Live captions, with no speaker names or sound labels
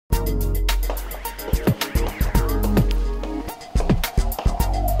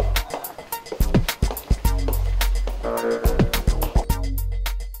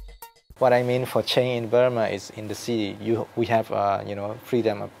What I mean for change in Burma is in the city, we have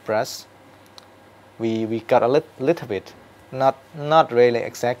freedom of press. We got a little bit, not really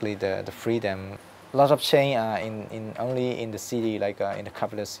exactly the freedom. A lot of change are only in the city, like in the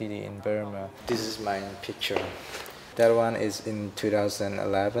capital city in Burma. This is my picture. That one is in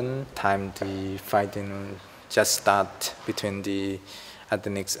 2011. Time the fighting just start between the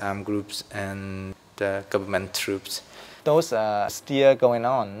ethnic armed groups and the government troops. Those are still going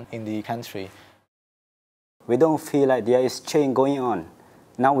on in the country. We don't feel like there is change going on.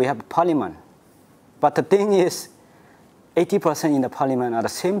 Now we have a parliament. But the thing is, 80% in the parliament are the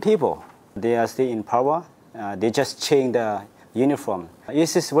same people. They are still in power. They just change the uniform.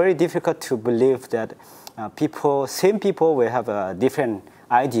 It is very difficult to believe that same people will have a different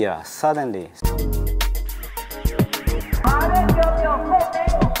idea suddenly.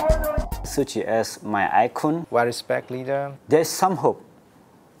 Suu Kyi as my icon. Well respected leader. There's some hope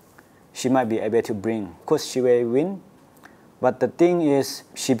she might be able to bring. Of course, she will win. But the thing is,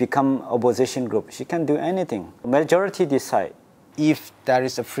 she become opposition group. She can do anything. Majority decide. If there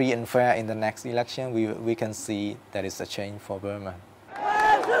is a free and fair in the next election, we can see there is a change for Burma.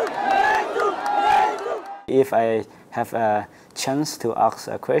 If I have a chance to ask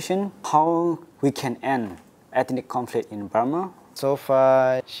a question, how we can end ethnic conflict in Burma? So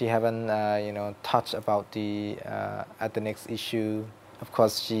far, she haven't, touched about the ethnic issue. Of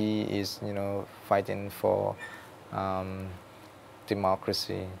course, she is, fighting for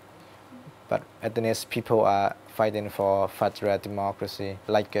democracy. But ethnic people are fighting for federal democracy,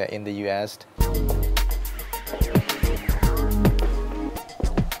 like in the U.S.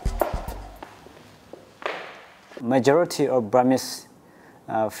 Majority of Burmese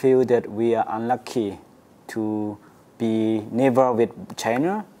feel that we are unlucky to be neighbor with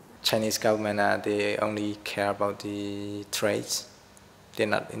China. Chinese government, they only care about the trades. They're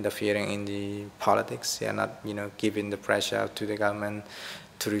not interfering in the politics. They are not, giving the pressure to the government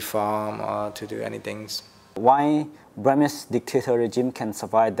to reform or to do anything. Why Burmese dictator regime can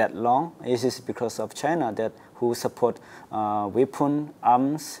survive that long? It is because of China who support weapon,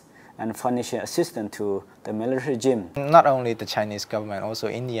 arms, and financial assistance to the military regime. Not only the Chinese government, also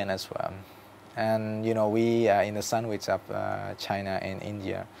Indian as well. And we are in the sandwich of China and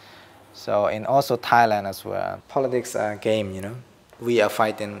India. So, and also Thailand as well. Politics are a game, We are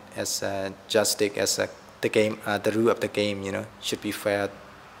fighting as justice, as the game, the rule of the game, should be fair.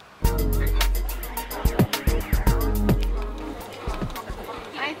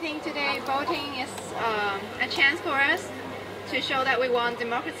 I think today voting is a chance for us to show that we want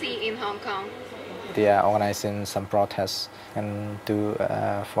democracy in Hong Kong. They are organizing some protests and do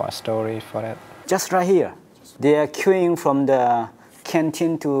for a story for that. Just right here. They are queuing from the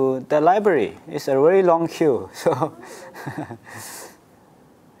canteen to the library. It's a very long queue.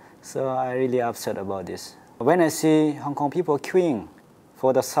 So I'm really upset about this. When I see Hong Kong people queuing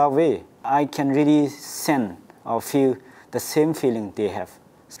for the subway, I can really sense or feel the same feeling they have.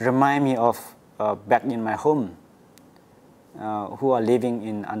 It reminds me of back in my home, who are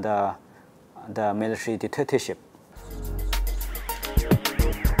living under the military dictatorship.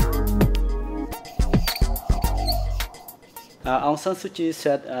 Aung San Suu Kyi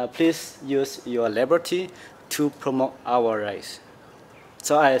said, please use your liberty to promote our rights.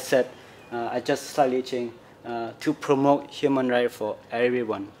 So I said, I just slightly changed to promote human rights for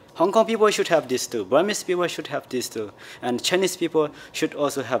everyone. Hong Kong people should have this too. Burmese people should have this too. And Chinese people should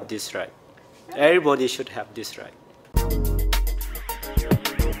also have this right. Everybody should have this right.